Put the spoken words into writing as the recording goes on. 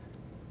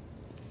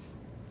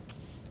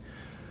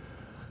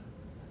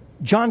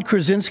John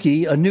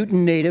Krasinski, a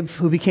Newton native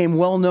who became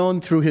well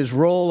known through his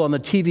role on the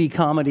TV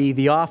comedy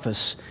The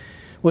Office,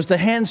 was the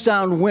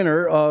hands-down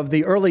winner of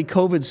the early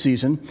COVID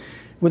season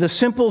with a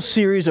simple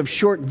series of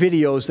short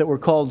videos that were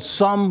called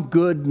Some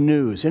Good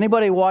News.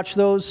 Anybody watch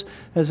those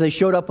as they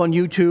showed up on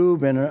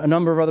YouTube and a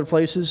number of other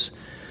places?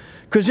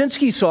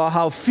 Krasinski saw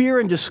how fear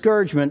and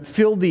discouragement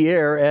filled the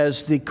air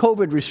as the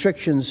COVID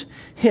restrictions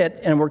hit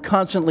and were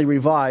constantly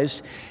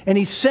revised, and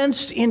he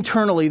sensed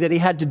internally that he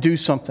had to do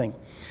something.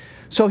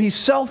 So he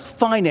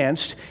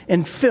self-financed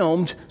and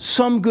filmed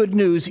Some Good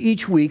News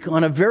each week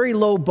on a very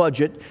low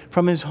budget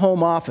from his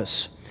home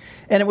office.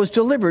 And it was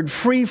delivered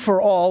free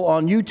for all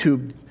on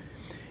YouTube.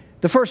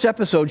 The first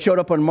episode showed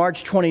up on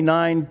March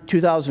 29,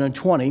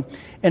 2020,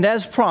 and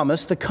as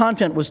promised, the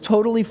content was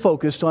totally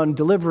focused on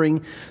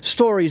delivering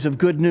stories of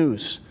good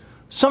news.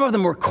 Some of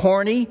them were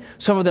corny,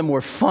 some of them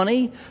were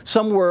funny,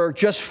 some were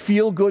just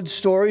feel-good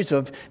stories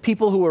of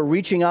people who were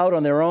reaching out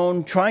on their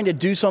own, trying to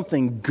do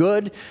something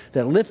good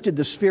that lifted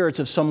the spirits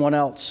of someone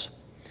else.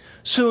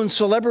 Soon,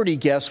 celebrity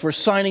guests were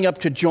signing up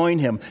to join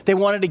him. They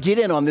wanted to get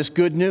in on this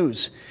good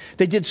news.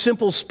 They did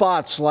simple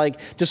spots like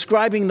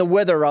describing the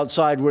weather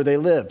outside where they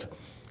live.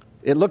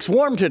 It looks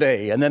warm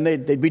today, and then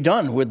they'd be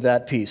done with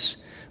that piece.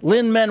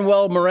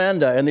 Lin-Manuel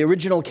Miranda and the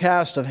original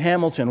cast of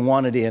Hamilton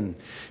wanted in.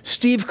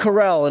 Steve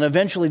Carell and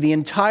eventually the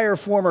entire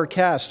former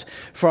cast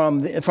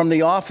from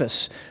The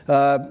Office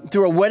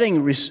through a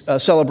wedding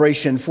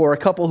celebration for a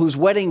couple whose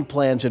wedding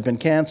plans had been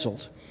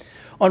canceled.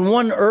 On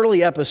one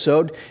early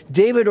episode,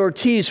 David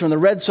Ortiz from the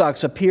Red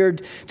Sox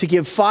appeared to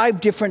give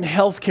 5 different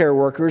healthcare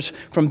workers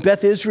from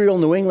Beth Israel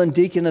New England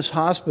Deaconess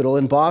Hospital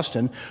in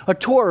Boston a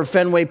tour of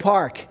Fenway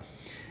Park.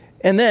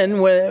 And then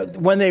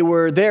when they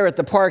were there at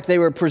the park, they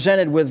were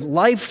presented with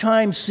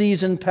lifetime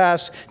season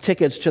pass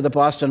tickets to the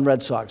Boston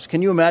Red Sox.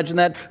 Can you imagine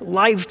that?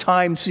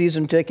 Lifetime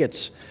season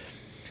tickets.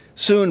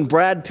 Soon,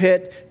 Brad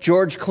Pitt,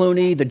 George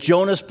Clooney, the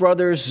Jonas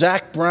Brothers,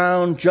 Zac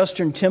Brown,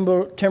 Justin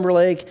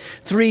Timberlake,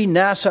 3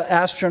 NASA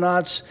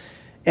astronauts,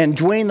 and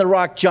Dwayne "The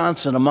Rock"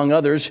 Johnson, among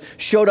others,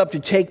 showed up to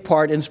take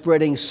part in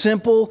spreading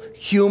simple,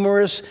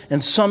 humorous,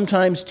 and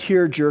sometimes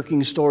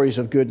tear-jerking stories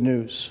of good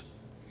news.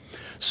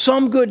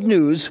 Some Good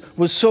News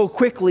was so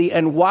quickly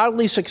and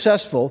wildly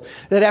successful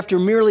that after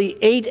merely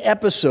 8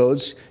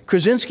 episodes,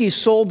 Krasinski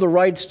sold the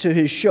rights to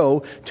his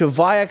show to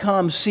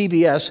Viacom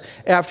CBS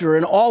after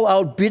an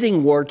all-out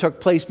bidding war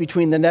took place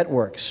between the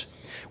networks,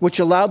 which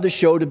allowed the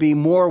show to be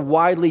more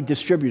widely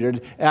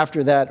distributed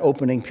after that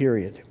opening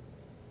period.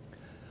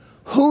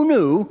 Who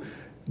knew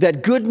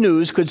that good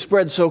news could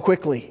spread so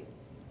quickly?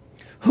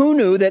 Who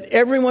knew that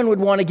everyone would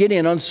want to get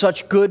in on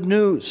such good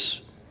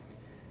news?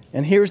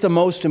 And here's the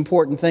most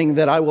important thing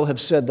that I will have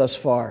said thus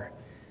far.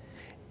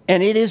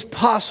 And it is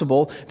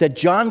possible that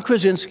John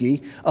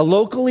Krasinski, a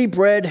locally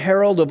bred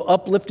herald of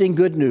uplifting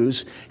good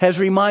news, has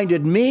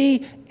reminded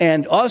me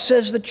and us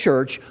as the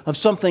church of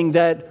something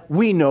that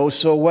we know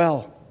so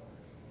well.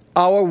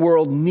 Our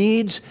world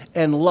needs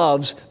and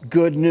loves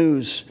good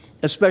news,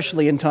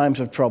 especially in times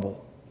of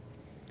trouble.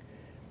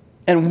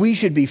 And we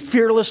should be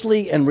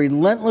fearlessly and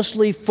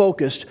relentlessly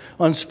focused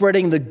on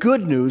spreading the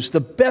good news,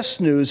 the best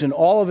news in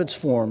all of its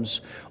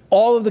forms,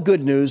 all of the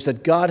good news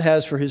that God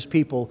has for his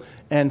people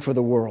and for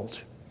the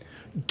world.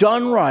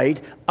 Done right,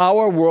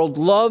 our world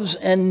loves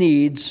and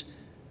needs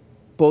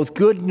both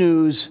good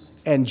news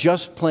and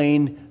just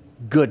plain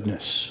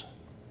goodness.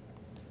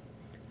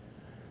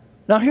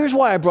 Now, here's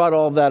why I brought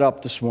all of that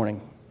up this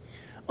morning.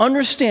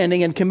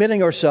 Understanding and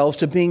committing ourselves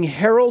to being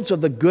heralds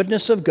of the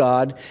goodness of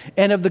God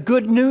and of the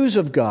good news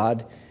of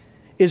God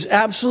is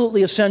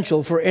absolutely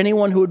essential for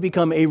anyone who would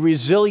become a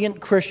resilient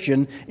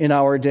Christian in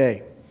our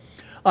day.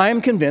 I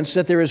am convinced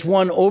that there is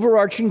one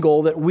overarching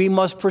goal that we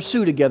must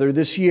pursue together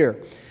this year: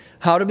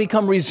 how to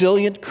become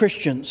resilient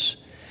Christians.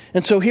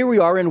 And so here we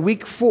are in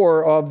week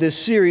 4 of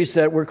this series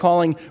that we're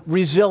calling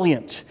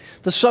Resilient.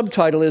 The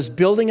subtitle is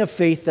Building a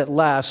Faith That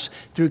Lasts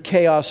Through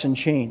Chaos and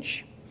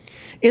Change.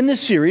 In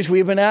this series, we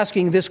have been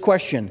asking this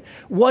question: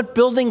 what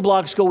building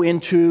blocks go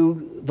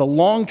into the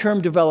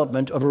long-term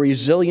development of a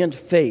resilient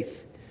faith?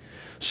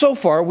 So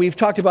far, we've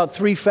talked about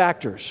 3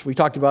 factors. We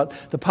talked about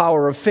the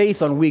power of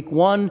faith on week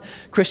 1.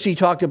 Christy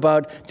talked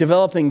about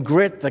developing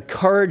grit, the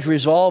courage,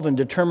 resolve, and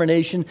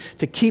determination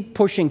to keep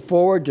pushing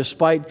forward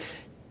despite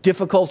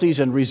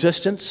difficulties and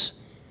resistance.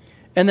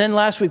 And then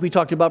last week, we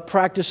talked about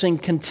practicing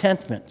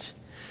contentment.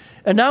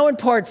 And now in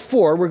part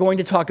 4, we're going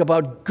to talk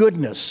about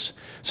goodness,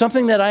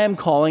 something that I am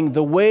calling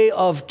the way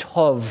of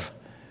Tov.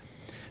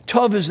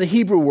 Tov is the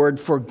Hebrew word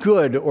for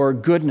good or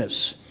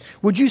goodness.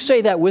 Would you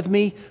say that with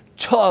me?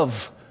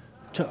 Tov.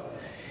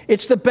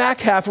 It's the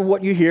back half of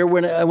what you hear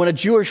when a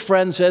Jewish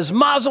friend says,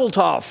 Mazel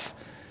Tov.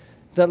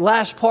 The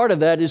last part of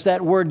that is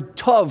that word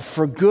Tov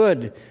for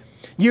good.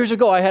 Years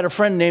ago, I had a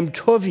friend named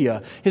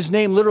Tovia. His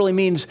name literally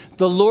means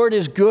the Lord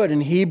is good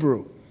in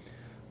Hebrew.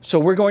 So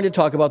we're going to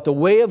talk about the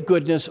way of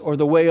goodness or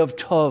the way of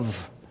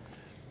Tov.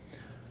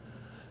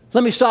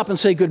 Let me stop and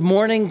say good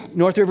morning,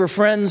 North River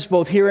friends,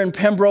 both here in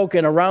Pembroke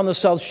and around the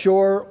South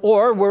Shore,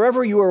 or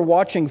wherever you are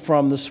watching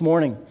from this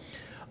morning.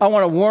 I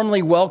want to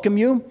warmly welcome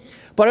you.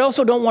 But I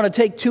also don't want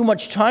to take too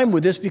much time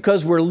with this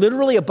because we're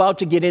literally about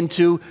to get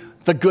into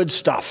the good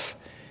stuff.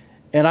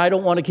 And I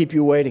don't want to keep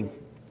you waiting.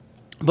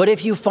 But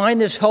if you find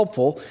this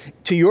helpful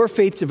to your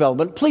faith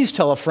development, please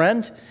tell a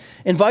friend.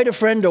 Invite a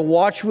friend to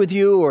watch with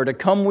you or to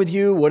come with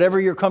you, whatever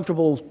you're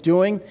comfortable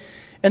doing.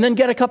 And then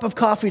get a cup of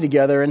coffee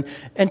together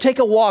and take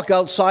a walk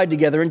outside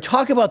together and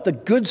talk about the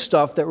good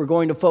stuff that we're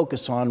going to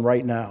focus on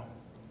right now.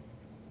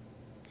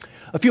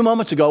 A few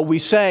moments ago, we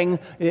sang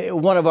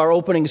one of our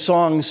opening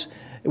songs,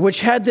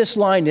 which had this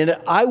line in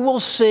it, "I will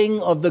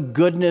sing of the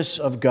goodness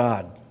of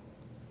God."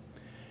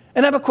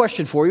 And I have a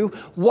question for you.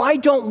 Why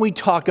don't we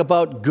talk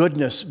about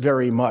goodness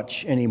very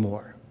much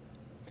anymore?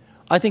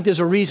 I think there's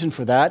a reason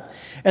for that.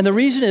 And the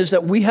reason is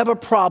that we have a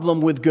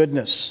problem with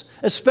goodness,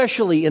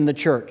 especially in the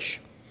church.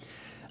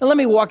 And let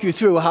me walk you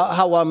through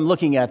how I'm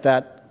looking at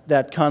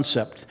that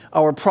concept,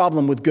 our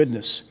problem with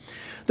goodness.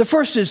 The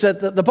first is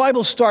that the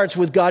Bible starts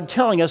with God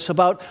telling us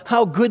about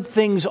how good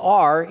things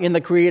are in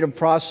the creative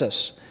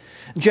process.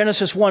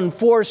 Genesis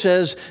 1:4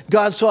 says,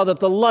 God saw that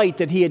the light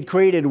that he had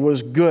created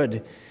was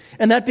good.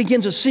 And that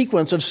begins a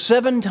sequence of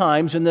 7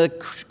 times in the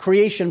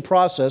creation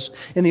process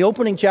in the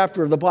opening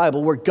chapter of the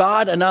Bible where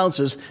God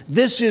announces,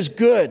 this is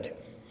good.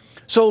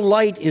 So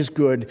light is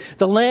good.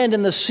 The land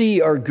and the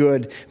sea are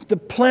good. The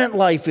plant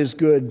life is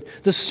good.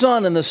 The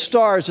sun and the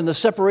stars and the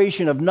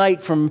separation of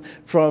night from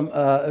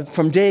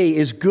day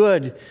is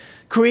good.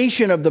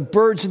 Creation of the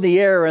birds in the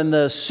air and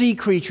the sea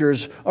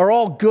creatures are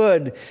all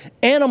good.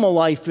 Animal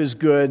life is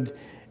good.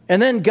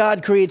 And then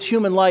God creates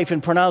human life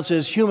and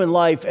pronounces human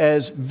life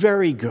as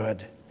very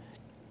good.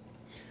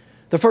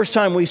 The first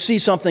time we see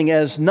something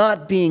as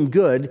not being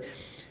good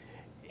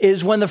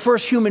is when the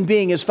first human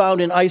being is found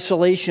in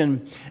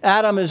isolation.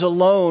 Adam is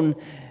alone,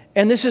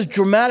 and this is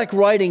dramatic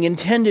writing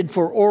intended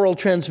for oral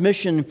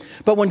transmission.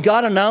 But when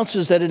God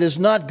announces that it is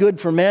not good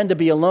for man to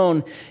be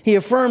alone, he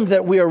affirmed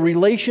that we are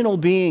relational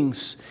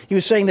beings. He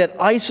was saying that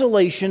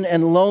isolation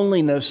and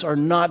loneliness are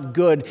not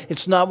good.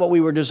 It's not what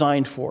we were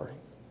designed for.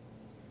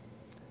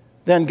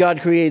 Then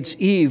God creates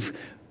Eve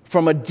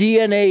from a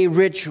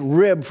DNA-rich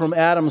rib from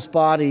Adam's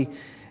body.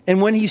 And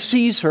when he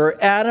sees her,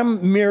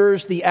 Adam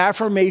mirrors the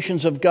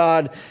affirmations of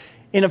God.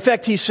 In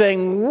effect, he's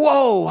saying,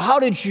 whoa, how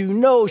did you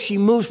know? She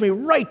moves me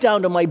right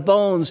down to my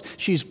bones.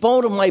 She's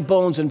bone of my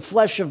bones and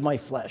flesh of my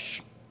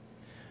flesh.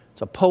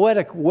 It's a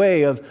poetic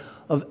way of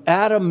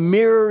Adam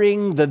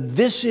mirroring the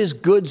this is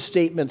good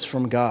statements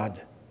from God.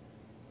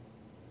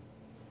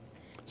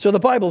 So the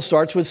Bible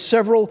starts with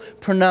several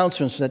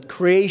pronouncements that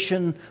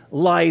creation,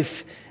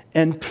 life,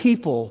 and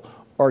people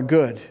are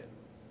good.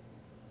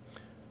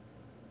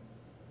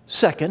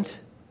 Second,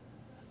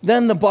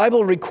 then the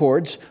Bible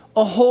records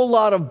a whole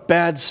lot of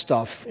bad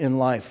stuff in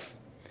life.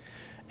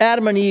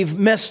 Adam and Eve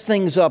messed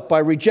things up by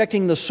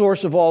rejecting the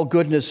source of all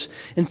goodness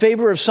in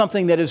favor of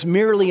something that is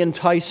merely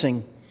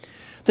enticing.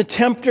 The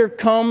tempter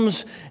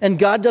comes, and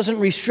God doesn't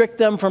restrict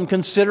them from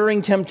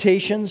considering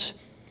temptations,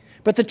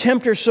 but the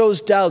tempter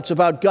sows doubts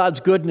about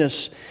God's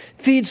goodness,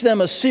 feeds them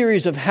a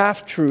series of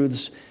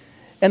half-truths,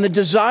 and the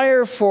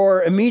desire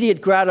for immediate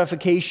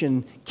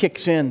gratification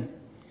kicks in.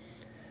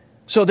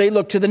 So they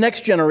looked to the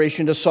next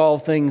generation to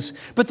solve things.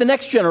 But the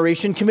next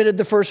generation committed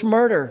the first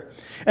murder.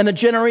 And the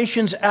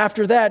generations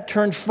after that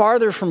turned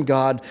farther from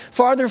God,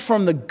 farther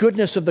from the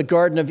goodness of the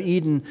Garden of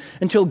Eden,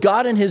 until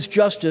God in his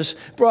justice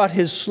brought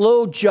his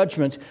slow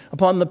judgment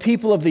upon the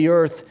people of the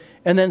earth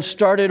and then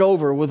started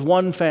over with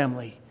one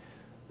family,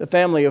 the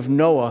family of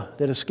Noah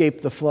that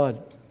escaped the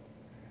flood.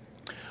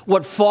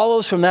 What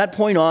follows from that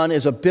point on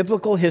is a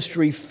biblical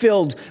history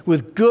filled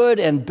with good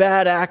and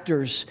bad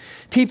actors,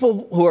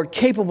 people who are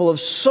capable of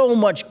so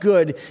much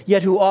good,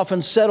 yet who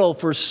often settle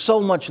for so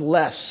much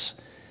less.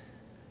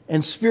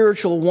 And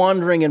spiritual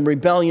wandering and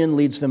rebellion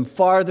leads them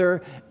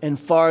farther and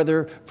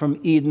farther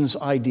from Eden's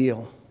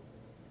ideal.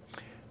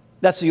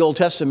 That's the Old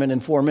Testament in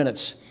 4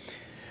 minutes.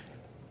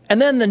 And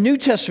then the New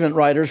Testament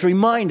writers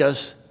remind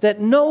us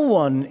that no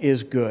one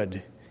is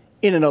good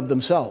in and of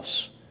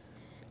themselves.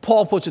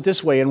 Paul puts it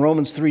this way in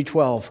Romans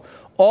 3:12,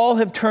 all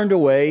have turned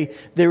away,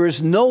 there is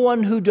no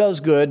one who does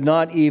good,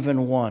 not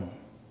even one.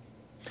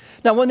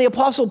 Now, when the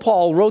Apostle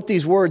Paul wrote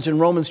these words in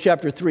Romans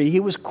chapter 3,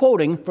 he was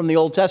quoting from the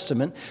Old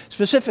Testament,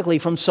 specifically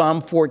from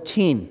Psalm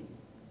 14.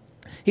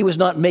 He was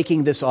not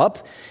making this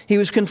up. He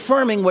was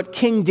confirming what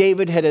King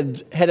David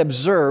had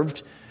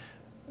observed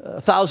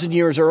 1,000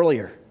 years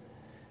earlier.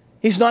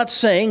 He's not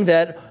saying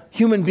that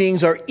human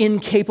beings are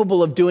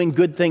incapable of doing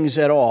good things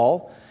at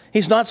all.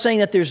 He's not saying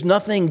that there's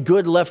nothing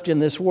good left in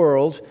this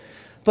world,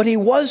 but he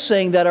was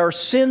saying that our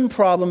sin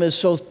problem is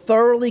so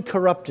thoroughly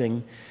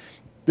corrupting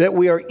that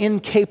we are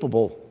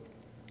incapable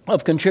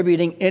of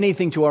contributing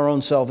anything to our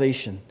own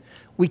salvation.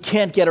 We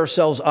can't get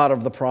ourselves out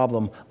of the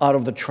problem, out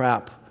of the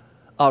trap,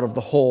 out of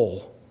the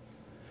hole.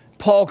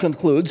 Paul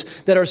concludes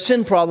that our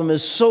sin problem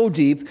is so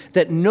deep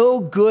that no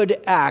good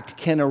act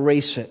can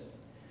erase it.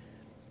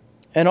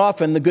 And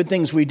often the good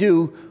things we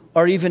do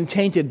are even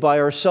tainted by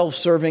our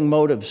self-serving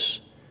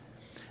motives.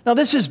 Now,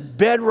 this is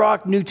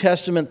bedrock New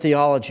Testament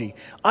theology.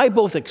 I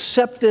both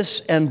accept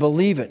this and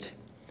believe it.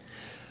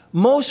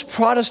 Most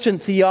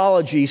Protestant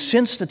theology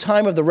since the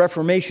time of the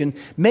Reformation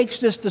makes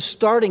this the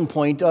starting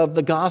point of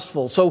the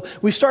gospel. So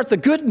we start the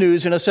good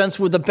news, in a sense,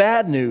 with the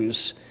bad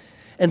news.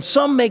 And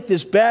some make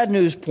this bad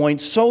news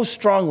point so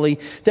strongly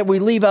that we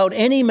leave out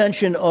any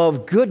mention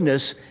of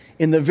goodness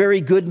in the very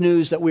good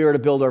news that we are to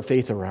build our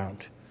faith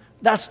around.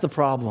 That's the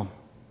problem.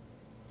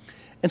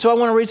 And so I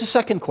want to raise a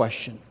second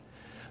question.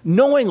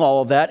 Knowing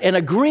all of that and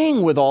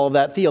agreeing with all of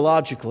that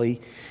theologically,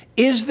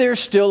 is there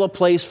still a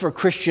place for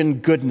Christian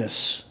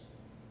goodness?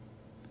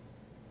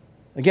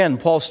 Again,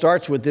 Paul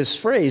starts with this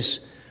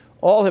phrase,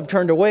 all have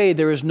turned away,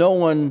 there is no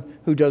one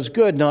who does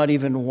good, not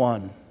even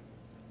one.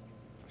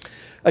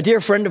 A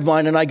dear friend of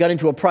mine and I got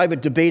into a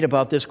private debate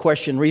about this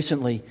question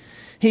recently.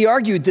 He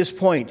argued this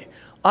point,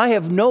 I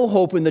have no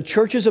hope in the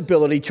church's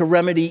ability to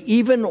remedy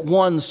even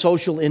one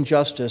social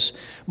injustice.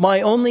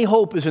 My only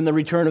hope is in the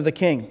return of the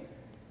King.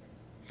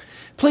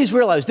 Please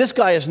realize this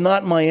guy is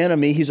not my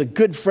enemy. He's a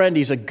good friend.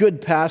 He's a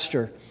good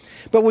pastor.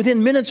 But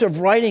within minutes of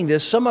writing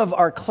this, some of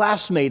our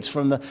classmates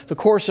from the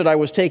course that I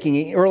was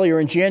taking earlier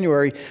in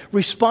January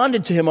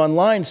responded to him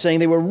online saying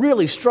they were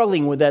really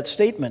struggling with that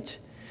statement.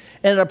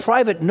 And in a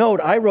private note,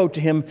 I wrote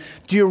to him,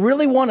 do you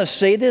really want to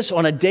say this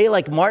on a day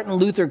like Martin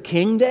Luther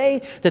King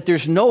Day, that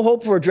there's no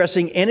hope for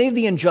addressing any of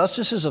the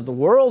injustices of the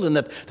world and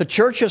that the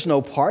church has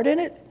no part in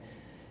it?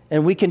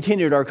 And we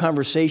continued our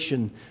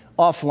conversation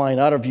offline,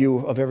 out of view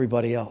of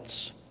everybody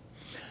else.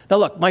 Now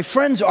look, my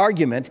friend's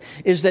argument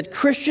is that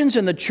Christians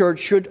in the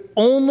church should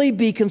only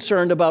be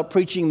concerned about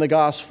preaching the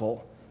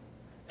gospel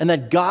and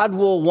that God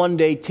will one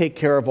day take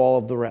care of all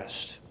of the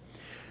rest.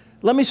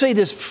 Let me say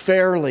this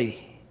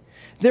fairly.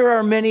 There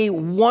are many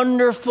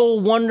wonderful,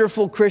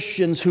 wonderful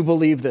Christians who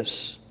believe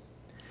this.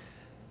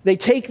 They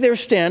take their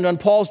stand on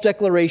Paul's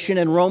declaration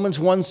in Romans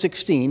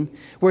 1:16,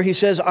 where he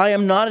says, I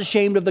am not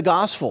ashamed of the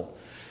gospel,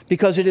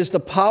 because it is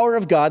the power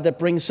of God that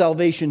brings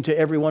salvation to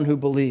everyone who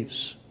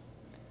believes.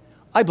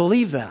 I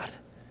believe that.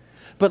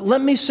 But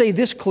let me say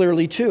this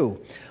clearly too.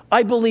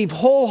 I believe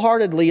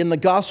wholeheartedly in the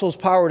gospel's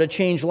power to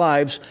change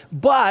lives,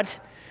 but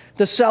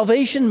the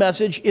salvation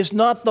message is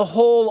not the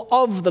whole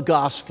of the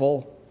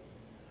gospel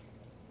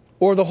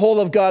or the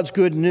whole of God's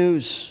good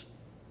news.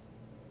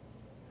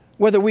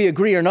 Whether we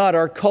agree or not,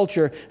 our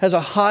culture has a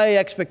high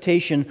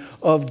expectation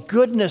of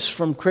goodness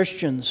from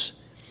Christians.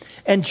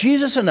 And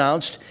Jesus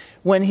announced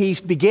when he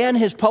began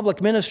his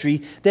public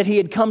ministry that he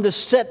had come to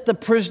set the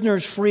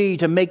prisoners free,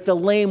 to make the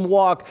lame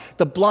walk,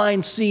 the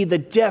blind see, the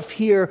deaf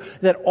hear,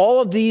 that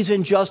all of these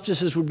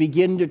injustices would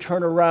begin to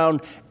turn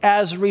around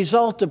as a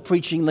result of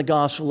preaching the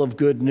gospel of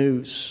good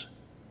news.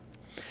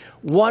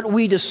 What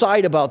we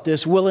decide about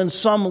this will in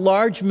some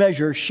large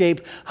measure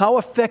shape how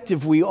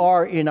effective we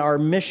are in our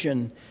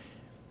mission,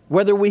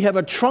 whether we have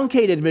a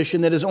truncated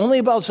mission that is only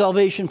about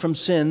salvation from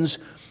sins,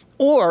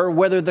 or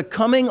whether the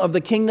coming of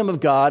the kingdom of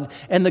God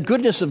and the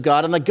goodness of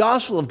God and the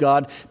gospel of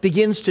God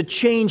begins to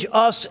change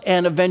us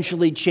and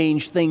eventually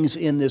change things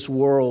in this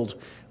world,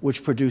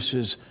 which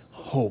produces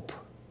hope.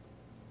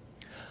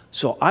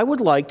 So I would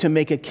like to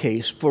make a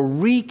case for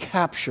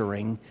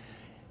recapturing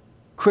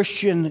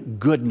Christian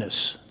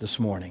goodness this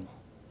morning.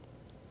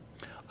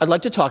 I'd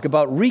like to talk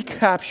about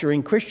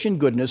recapturing Christian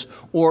goodness,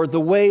 or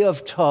the way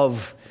of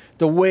Tov,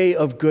 the way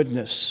of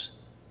goodness.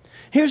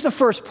 Here's the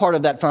first part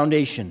of that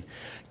foundation.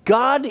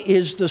 God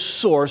is the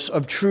source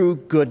of true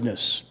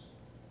goodness.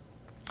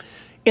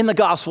 In the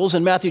Gospels,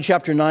 in Matthew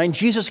chapter 9,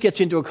 Jesus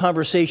gets into a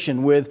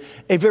conversation with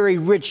a very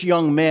rich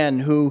young man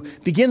who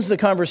begins the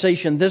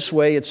conversation this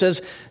way. It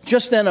says,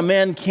 just then a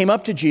man came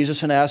up to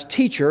Jesus and asked,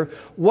 Teacher,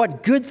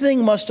 what good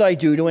thing must I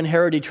do to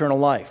inherit eternal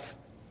life?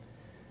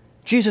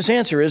 Jesus'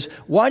 answer is,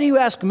 why do you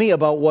ask me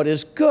about what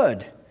is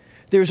good?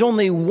 There's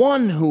only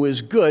one who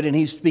is good, and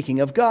he's speaking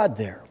of God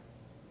there.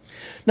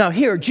 Now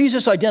here,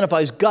 Jesus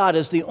identifies God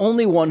as the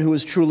only one who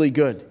is truly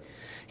good.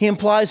 He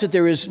implies that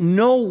there is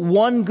no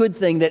one good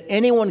thing that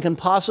anyone can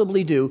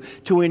possibly do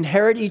to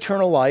inherit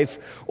eternal life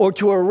or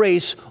to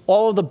erase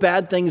all of the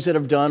bad things that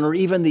have done or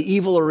even the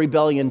evil or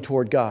rebellion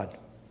toward God.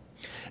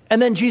 And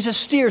then Jesus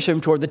steers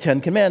him toward the Ten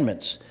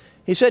Commandments.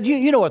 He said,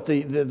 you know what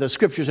the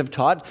scriptures have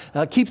taught,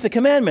 keep the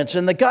commandments.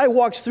 And the guy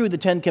walks through the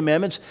Ten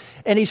Commandments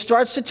and he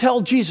starts to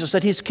tell Jesus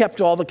that he's kept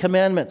all the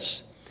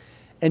commandments.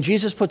 And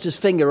Jesus puts his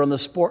finger on the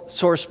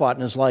sore spot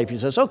in his life. He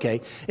says, okay,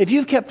 if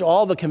you've kept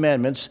all the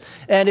commandments,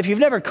 and if you've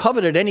never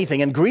coveted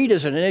anything, and greed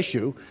isn't an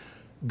issue,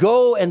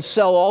 go and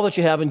sell all that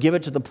you have and give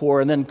it to the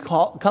poor, and then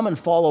come and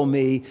follow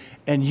me,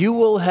 and you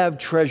will have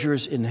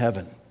treasures in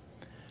heaven.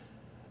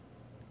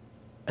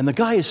 And the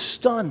guy is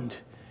stunned,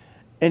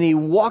 and he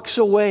walks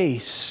away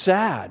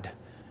sad,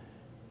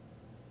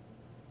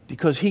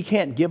 because he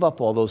can't give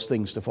up all those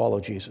things to follow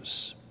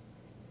Jesus.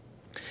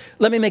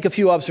 Let me make a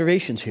few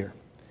observations here.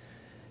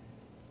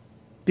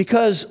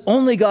 Because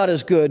only God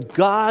is good,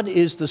 God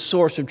is the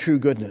source of true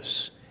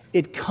goodness.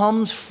 It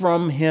comes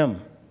from Him.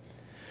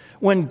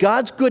 When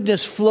God's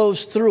goodness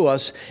flows through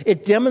us,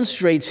 it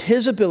demonstrates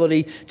His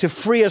ability to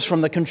free us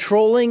from the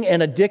controlling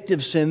and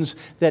addictive sins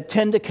that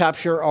tend to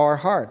capture our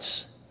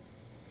hearts.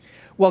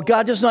 While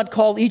God does not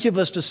call each of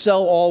us to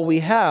sell all we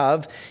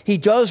have, He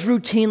does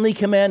routinely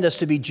command us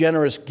to be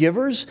generous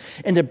givers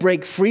and to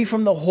break free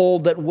from the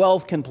hold that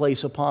wealth can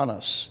place upon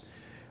us.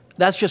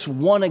 That's just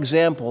one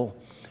example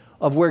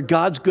of where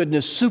God's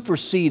goodness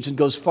supersedes and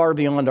goes far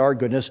beyond our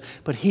goodness,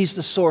 but He's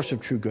the source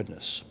of true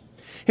goodness.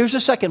 Here's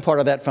the second part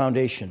of that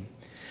foundation.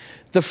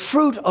 The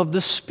fruit of the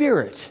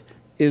Spirit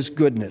is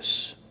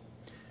goodness.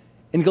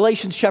 In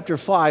Galatians chapter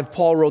 5,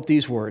 Paul wrote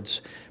these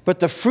words, "But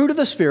the fruit of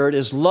the Spirit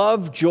is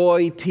love,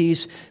 joy,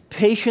 peace,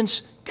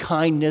 patience,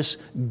 kindness,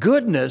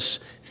 goodness,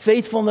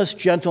 faithfulness,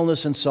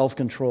 gentleness, and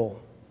self-control."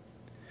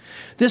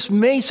 This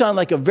may sound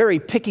like a very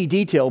picky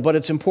detail, but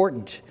it's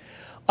important.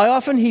 I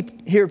often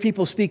hear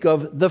people speak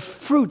of the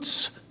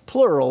fruits,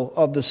 plural,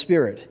 of the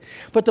Spirit.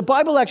 But the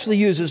Bible actually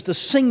uses the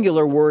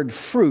singular word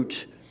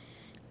fruit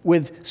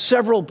with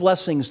several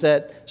blessings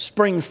that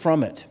spring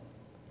from it.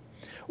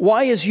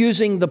 Why is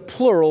using the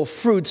plural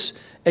fruits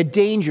a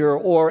danger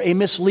or a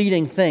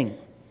misleading thing?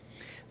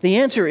 The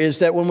answer is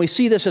that when we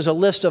see this as a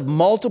list of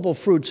multiple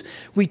fruits,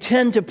 we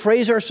tend to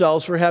praise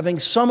ourselves for having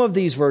some of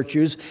these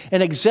virtues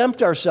and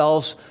exempt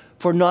ourselves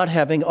for not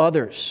having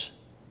others.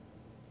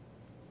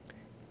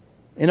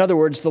 In other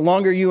words, the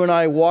longer you and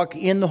I walk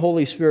in the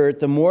Holy Spirit,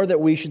 the more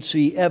that we should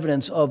see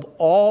evidence of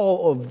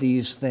all of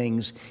these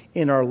things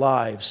in our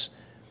lives.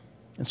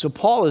 And so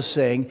Paul is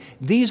saying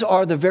these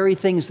are the very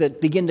things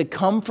that begin to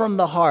come from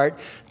the heart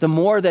the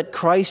more that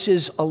Christ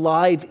is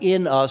alive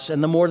in us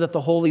and the more that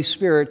the Holy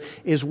Spirit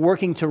is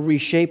working to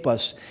reshape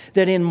us.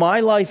 That in my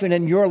life and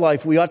in your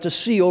life, we ought to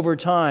see over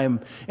time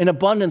an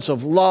abundance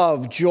of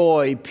love,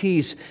 joy,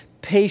 peace,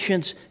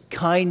 patience,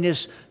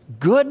 kindness,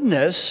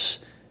 goodness,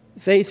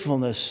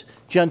 faithfulness,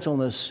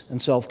 gentleness,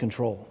 and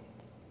self-control.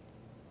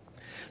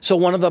 So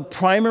one of the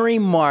primary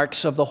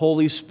marks of the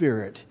Holy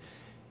Spirit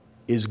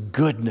is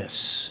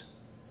goodness.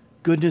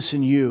 Goodness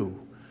in you,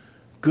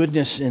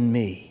 goodness in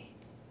me.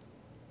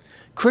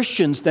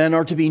 Christians then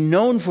are to be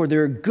known for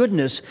their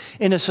goodness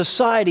in a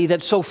society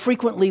that so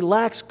frequently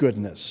lacks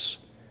goodness.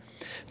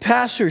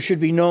 Pastors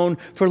should be known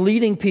for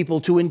leading people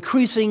to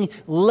increasing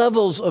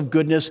levels of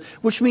goodness,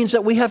 which means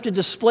that we have to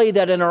display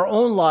that in our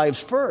own lives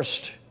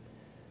first.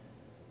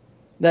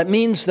 That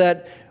means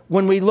that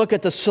when we look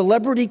at the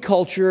celebrity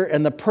culture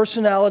and the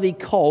personality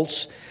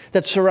cults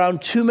that surround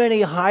too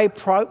many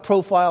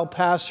high-profile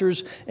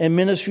pastors and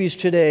ministries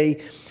today,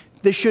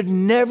 this should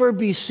never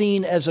be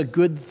seen as a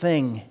good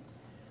thing.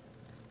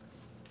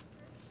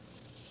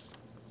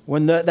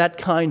 When that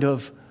kind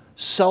of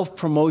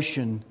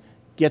self-promotion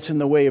gets in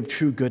the way of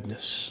true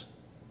goodness.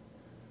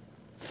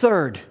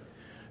 Third,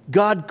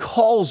 God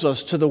calls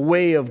us to the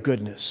way of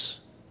goodness.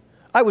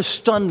 I was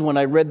stunned when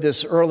I read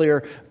this earlier,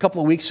 a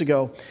couple of weeks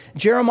ago.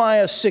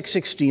 Jeremiah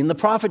 6:16, the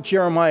prophet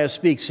Jeremiah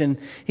speaks, and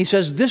he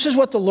says, "This is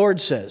what the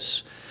Lord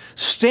says.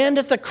 Stand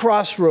at the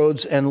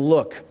crossroads and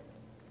look.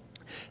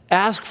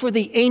 Ask for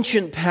the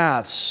ancient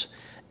paths.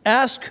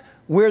 Ask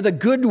where the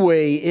good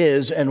way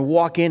is and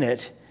walk in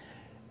it,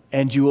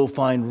 and you will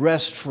find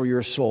rest for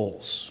your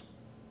souls."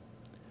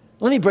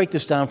 Let me break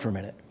this down for a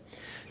minute.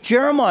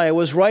 Jeremiah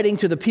was writing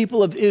to the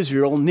people of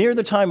Israel near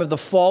the time of the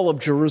fall of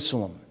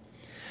Jerusalem.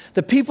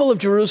 The people of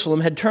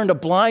Jerusalem had turned a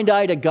blind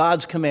eye to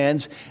God's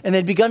commands and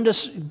had begun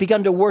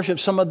to worship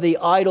some of the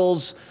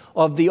idols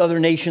of the other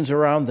nations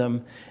around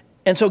them.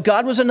 And so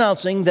God was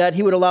announcing that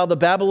He would allow the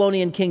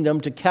Babylonian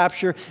kingdom to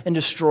capture and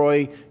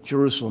destroy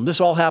Jerusalem. This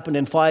all happened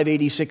in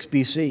 586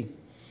 BC.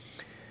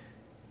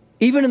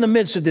 Even in the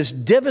midst of this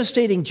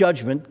devastating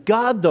judgment,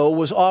 God, though,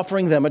 was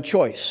offering them a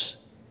choice.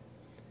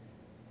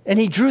 And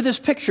He drew this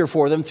picture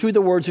for them through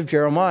the words of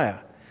Jeremiah,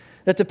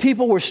 that the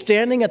people were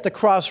standing at the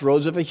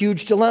crossroads of a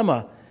huge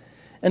dilemma.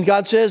 And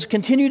God says,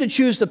 continue to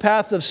choose the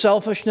path of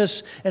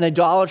selfishness and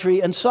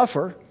idolatry and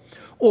suffer,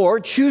 or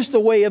choose the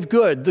way of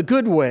good, the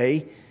good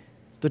way,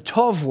 the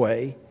Tov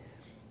way,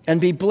 and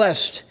be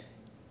blessed,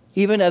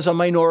 even as a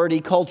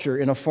minority culture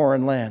in a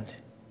foreign land.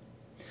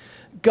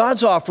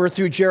 God's offer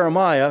through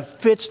Jeremiah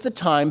fits the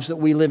times that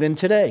we live in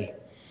today.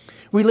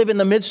 We live in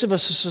the midst of a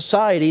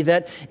society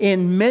that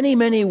in many,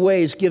 many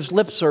ways gives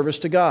lip service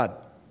to God.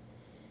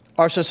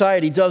 Our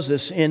society does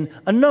this in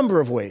a number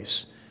of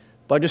ways.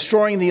 By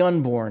destroying the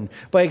unborn,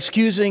 by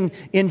excusing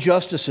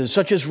injustices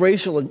such as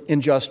racial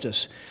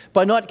injustice,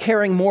 by not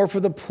caring more for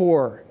the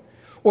poor,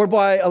 or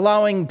by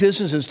allowing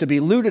businesses to be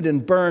looted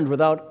and burned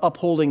without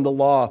upholding the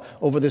law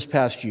over this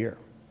past year.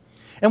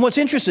 And what's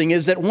interesting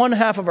is that one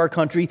half of our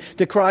country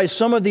decries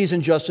some of these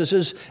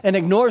injustices and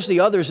ignores the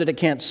others that it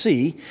can't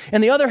see,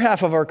 and the other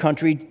half of our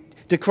country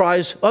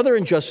decries other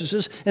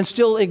injustices and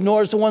still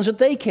ignores the ones that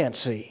they can't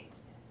see.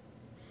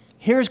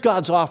 Here's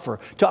God's offer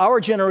to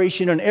our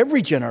generation and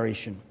every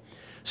generation.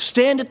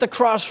 Stand at the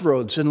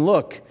crossroads and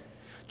look.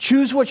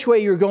 Choose which way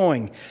you're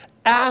going.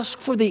 Ask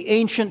for the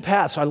ancient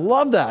paths. I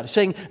love that.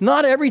 Saying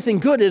not everything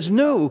good is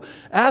new.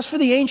 Ask for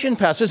the ancient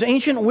paths. There's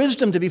ancient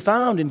wisdom to be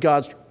found in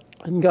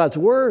God's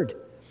word.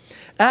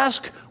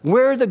 Ask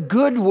where the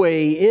good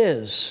way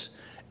is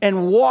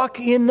and walk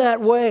in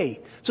that way.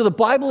 So the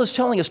Bible is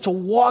telling us to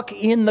walk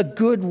in the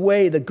good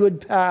way, the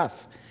good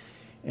path.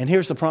 And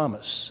here's the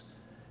promise.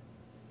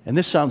 And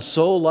this sounds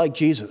so like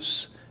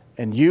Jesus.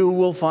 And you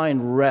will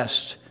find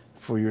rest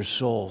for your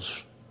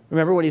souls.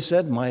 Remember what he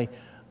said?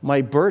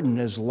 My burden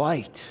is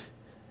light,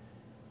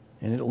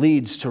 and it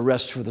leads to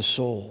rest for the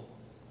soul.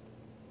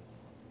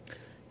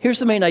 Here's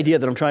the main idea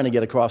that I'm trying to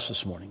get across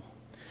this morning.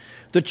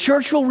 The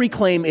church will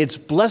reclaim its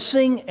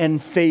blessing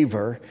and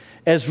favor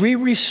as we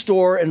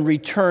restore and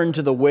return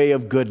to the way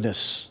of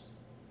goodness.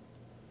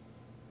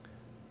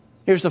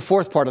 Here's the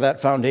fourth part of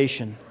that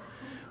foundation.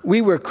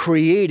 We were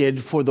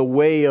created for the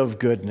way of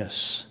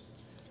goodness.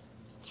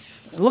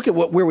 Look at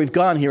where we've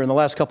gone here in the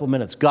last couple of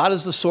minutes. God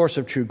is the source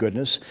of true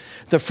goodness.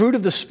 The fruit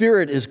of the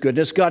Spirit is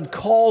goodness. God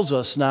calls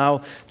us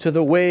now to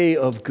the way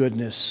of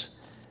goodness.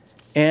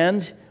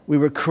 And we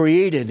were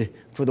created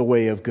for the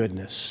way of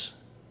goodness.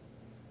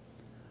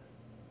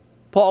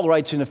 Paul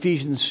writes in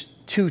Ephesians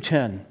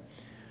 2:10,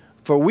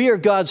 "For we are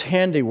God's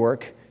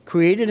handiwork,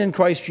 created in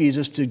Christ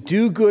Jesus to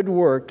do good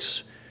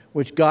works,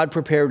 which God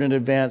prepared in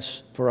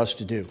advance for us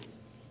to do."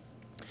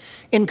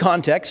 In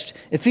context,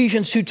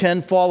 Ephesians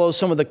 2:10 follows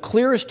some of the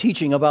clearest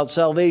teaching about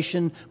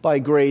salvation by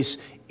grace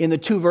in the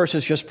two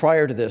verses just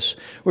prior to this,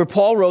 where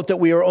Paul wrote that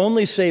we are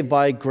only saved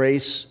by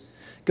grace,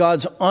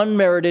 God's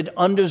unmerited,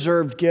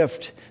 undeserved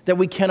gift that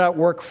we cannot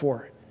work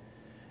for.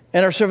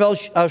 And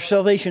our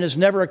salvation is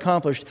never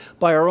accomplished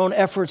by our own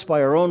efforts,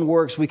 by our own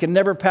works. We can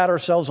never pat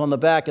ourselves on the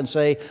back and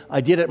say,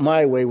 "I did it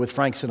my way" with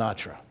Frank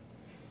Sinatra.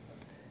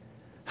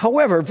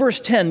 However,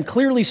 verse 10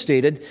 clearly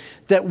stated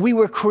that we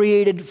were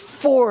created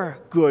for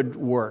good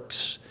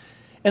works.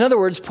 In other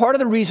words, part of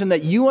the reason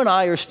that you and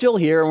I are still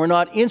here and we're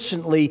not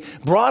instantly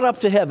brought up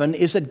to heaven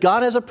is that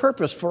God has a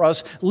purpose for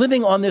us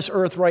living on this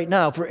earth right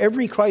now, for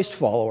every Christ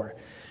follower.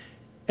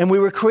 And we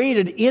were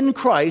created in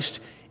Christ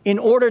in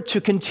order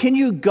to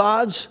continue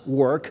God's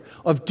work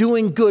of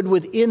doing good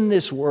within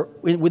this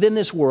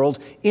world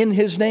in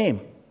His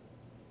name.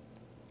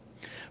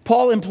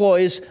 Paul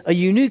employs a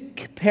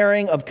unique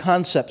pairing of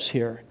concepts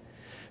here.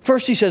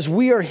 First, he says,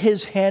 we are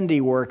His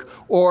handiwork,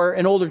 or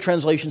an older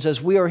translation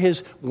says, we are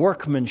His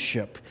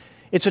workmanship.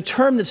 It's a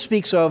term that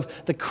speaks of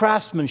the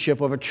craftsmanship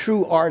of a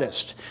true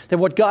artist, that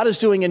what God is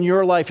doing in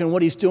your life and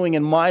what He's doing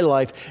in my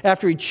life,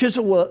 after He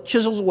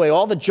chisels away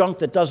all the junk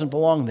that doesn't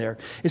belong there,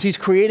 is He's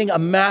creating a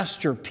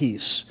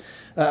masterpiece,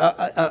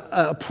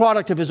 a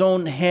product of His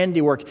own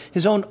handiwork,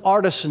 His own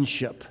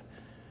artisanship.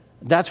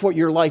 That's what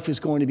your life is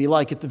going to be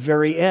like at the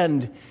very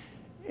end.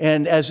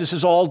 And as this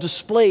is all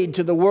displayed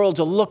to the world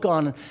to look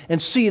on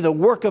and see the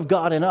work of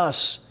God in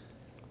us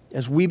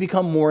as we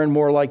become more and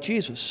more like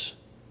Jesus.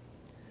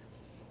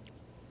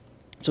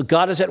 So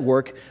God is at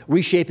work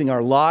reshaping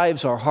our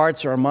lives, our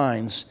hearts, our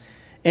minds.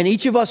 And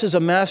each of us is a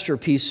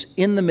masterpiece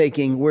in the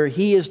making where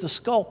He is the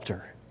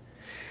sculptor.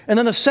 And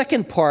then the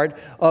second part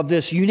of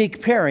this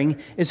unique pairing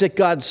is that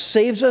God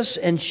saves us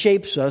and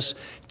shapes us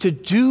to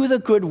do the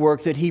good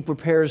work that He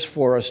prepares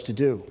for us to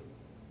do.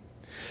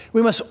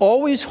 We must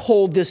always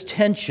hold this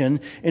tension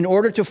in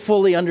order to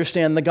fully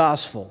understand the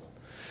gospel.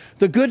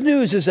 The good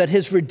news is that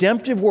His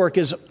redemptive work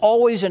is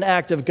always an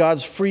act of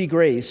God's free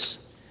grace,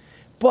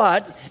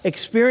 but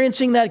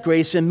experiencing that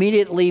grace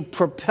immediately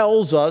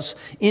propels us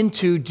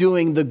into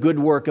doing the good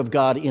work of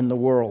God in the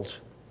world.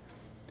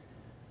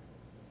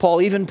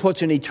 Paul even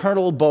puts an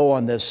eternal bow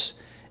on this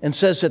and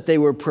says that they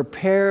were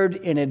prepared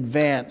in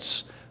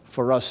advance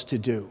for us to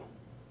do.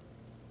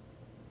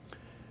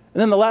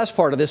 And then the last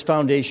part of this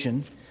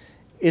foundation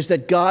is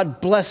that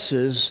God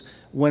blesses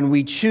when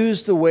we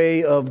choose the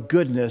way of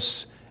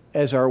goodness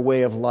as our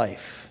way of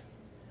life.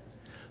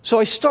 So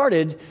I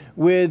started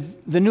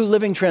with the New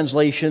Living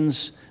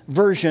Translation's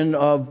version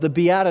of the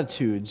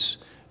Beatitudes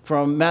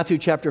from Matthew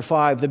chapter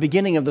 5, the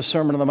beginning of the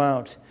Sermon on the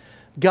Mount.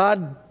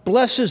 God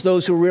blesses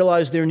those who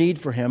realize their need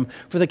for Him,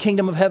 for the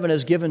kingdom of heaven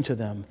is given to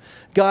them.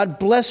 God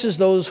blesses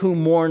those who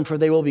mourn, for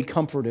they will be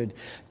comforted.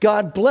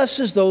 God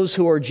blesses those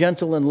who are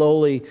gentle and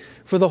lowly,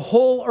 for the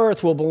whole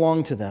earth will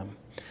belong to them.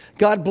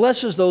 God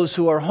blesses those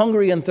who are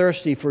hungry and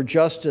thirsty for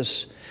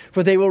justice,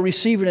 for they will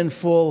receive it in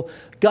full.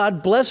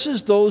 God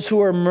blesses those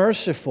who are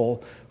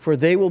merciful, for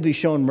they will be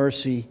shown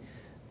mercy.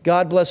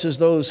 God blesses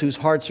those whose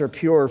hearts are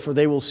pure, for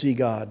they will see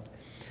God.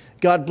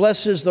 God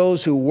blesses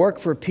those who work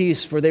for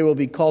peace, for they will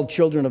be called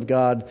children of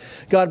God.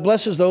 God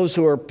blesses those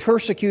who are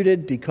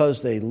persecuted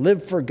because they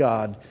live for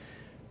God,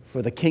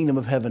 for the kingdom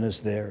of heaven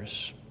is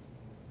theirs.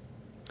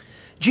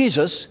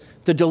 Jesus,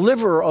 the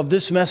deliverer of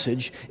this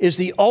message, is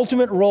the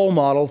ultimate role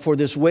model for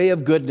this way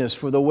of goodness,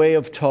 for the way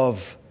of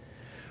Tov.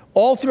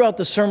 All throughout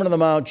the Sermon on the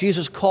Mount,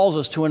 Jesus calls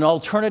us to an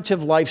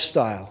alternative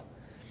lifestyle.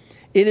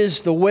 It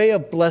is the way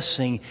of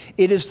blessing.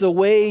 It is the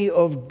way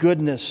of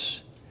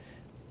goodness.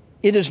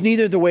 It is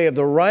neither the way of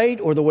the right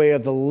or the way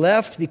of the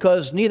left,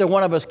 because neither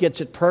one of us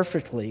gets it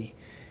perfectly.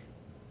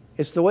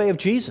 It's the way of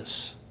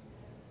Jesus.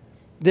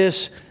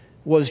 This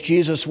was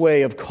Jesus'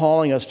 way of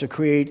calling us to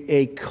create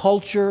a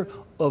culture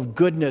of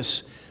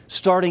goodness,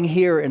 starting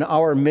here in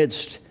our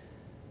midst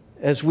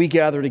as we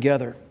gather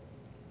together.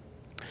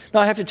 Now,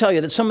 I have to tell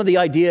you that some of the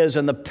ideas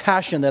and the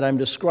passion that I'm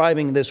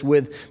describing this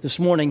with this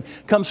morning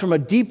comes from a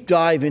deep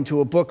dive into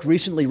a book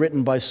recently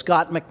written by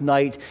Scott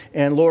McKnight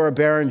and Laura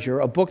Barringer,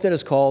 a book that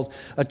is called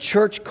A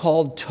Church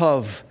Called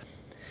Tov.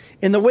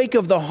 In the wake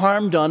of the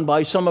harm done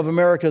by some of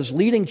America's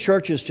leading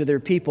churches to their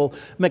people,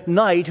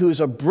 McKnight, who is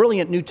a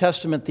brilliant New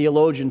Testament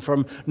theologian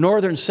from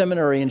Northern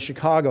Seminary in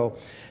Chicago,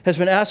 has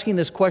been asking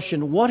this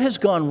question: what has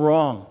gone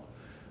wrong?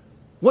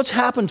 What's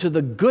happened to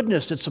the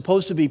goodness that's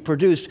supposed to be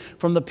produced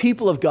from the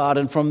people of God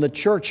and from the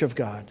church of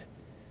God?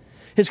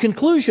 His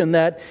conclusion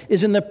that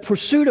is in the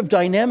pursuit of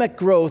dynamic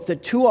growth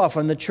that too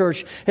often the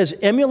church has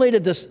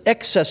emulated the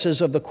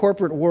excesses of the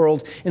corporate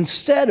world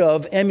instead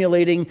of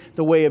emulating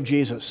the way of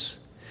Jesus.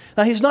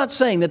 Now, he's not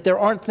saying that there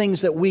aren't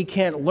things that we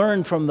can't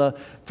learn from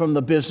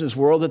the business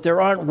world, that there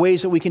aren't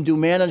ways that we can do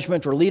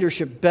management or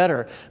leadership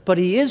better, but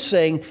he is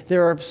saying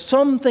there are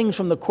some things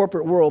from the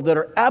corporate world that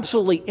are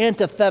absolutely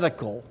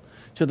antithetical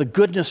to the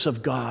goodness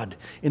of God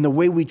in the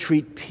way we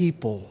treat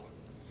people.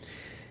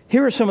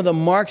 Here are some of the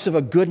marks of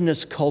a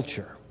goodness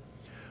culture.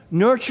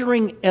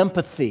 Nurturing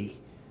empathy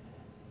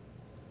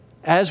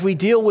as we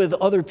deal with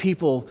other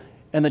people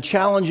and the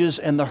challenges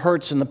and the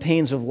hurts and the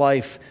pains of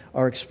life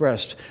are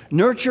expressed.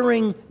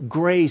 Nurturing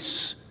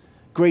grace,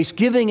 grace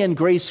giving and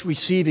grace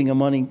receiving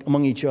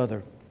among each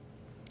other.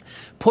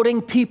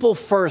 Putting people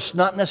first,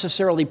 not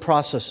necessarily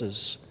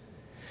processes.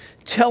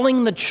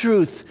 Telling the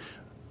truth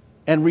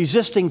and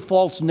resisting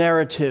false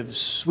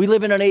narratives. We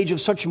live in an age of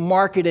such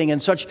marketing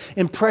and such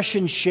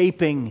impression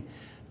shaping.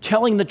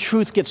 Telling the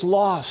truth gets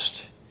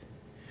lost.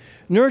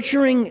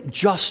 Nurturing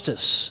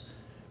justice,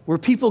 where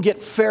people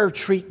get fair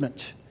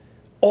treatment,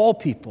 all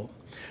people.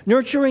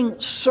 Nurturing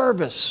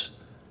service,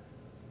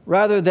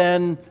 rather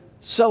than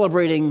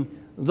celebrating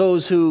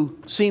those who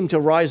seem to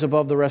rise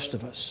above the rest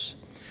of us.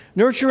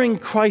 Nurturing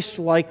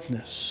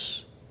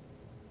Christ-likeness.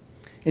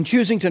 In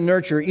choosing to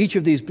nurture each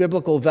of these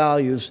biblical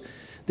values,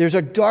 there's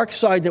a dark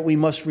side that we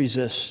must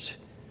resist.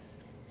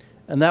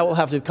 And that will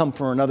have to come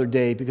for another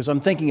day, because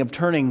I'm thinking of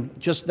turning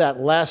just that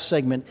last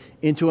segment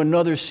into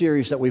another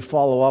series that we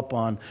follow up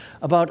on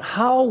about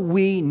how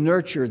we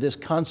nurture this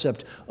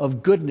concept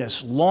of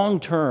goodness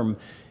long-term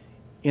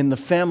in the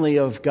family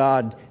of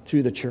God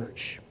through the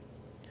church.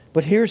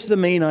 But here's the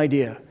main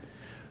idea.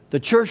 The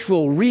church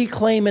will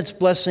reclaim its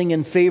blessing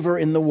and favor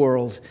in the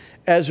world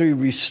as we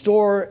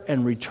restore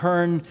and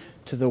return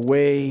to the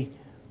way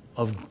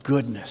of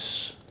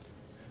goodness.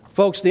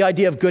 Folks, the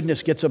idea of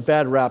goodness gets a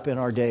bad rap in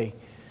our day.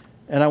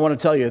 And I want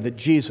to tell you that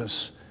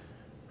Jesus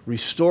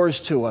restores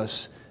to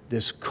us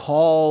this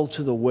call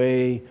to the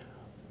way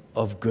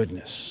of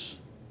goodness.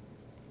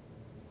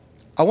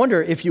 I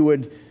wonder if you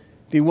would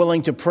be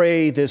willing to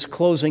pray this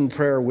closing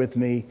prayer with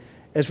me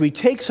as we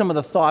take some of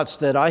the thoughts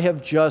that I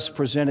have just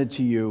presented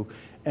to you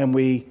and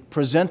we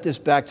present this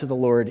back to the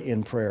Lord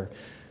in prayer.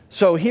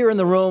 So here in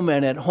the room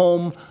and at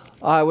home,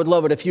 I would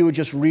love it if you would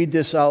just read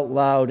this out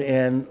loud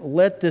and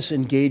let this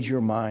engage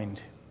your mind.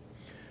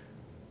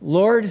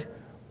 Lord,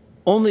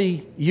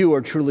 only you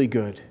are truly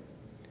good.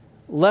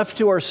 Left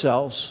to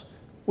ourselves,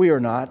 we are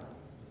not.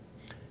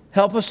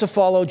 Help us to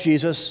follow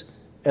Jesus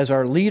as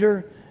our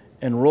leader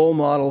and role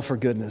model for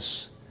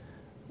goodness.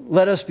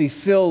 Let us be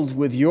filled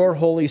with your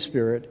Holy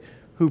Spirit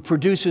who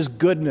produces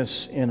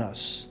goodness in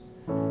us.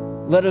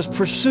 Let us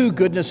pursue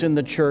goodness in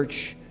the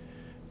church,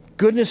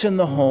 goodness in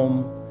the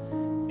home,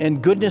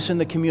 and goodness in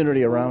the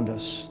community around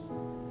us.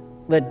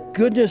 Let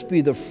goodness be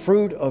the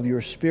fruit of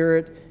your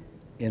Spirit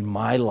in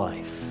my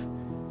life.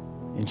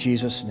 In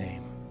Jesus'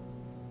 name,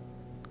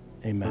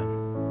 amen.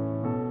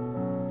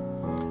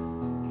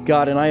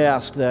 God, and I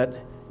ask that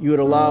you would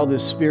allow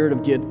this spirit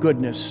of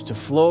goodness to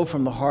flow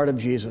from the heart of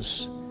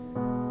Jesus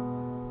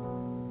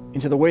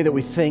into the way that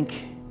we think,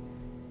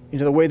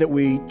 into the way that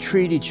we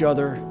treat each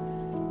other,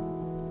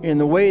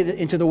 into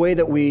the way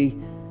that we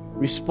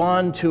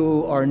respond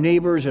to our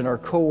neighbors and our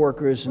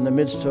coworkers in the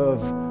midst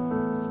of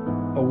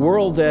a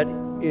world that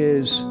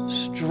is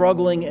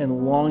struggling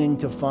and longing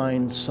to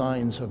find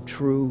signs of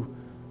true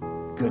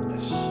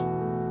goodness.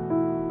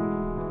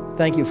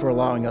 Thank you for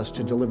allowing us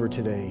to deliver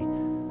today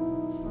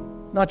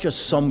not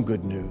just some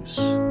good news,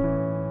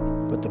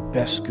 but the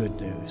best good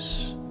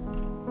news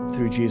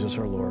through Jesus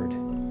our Lord.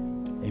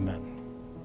 Amen.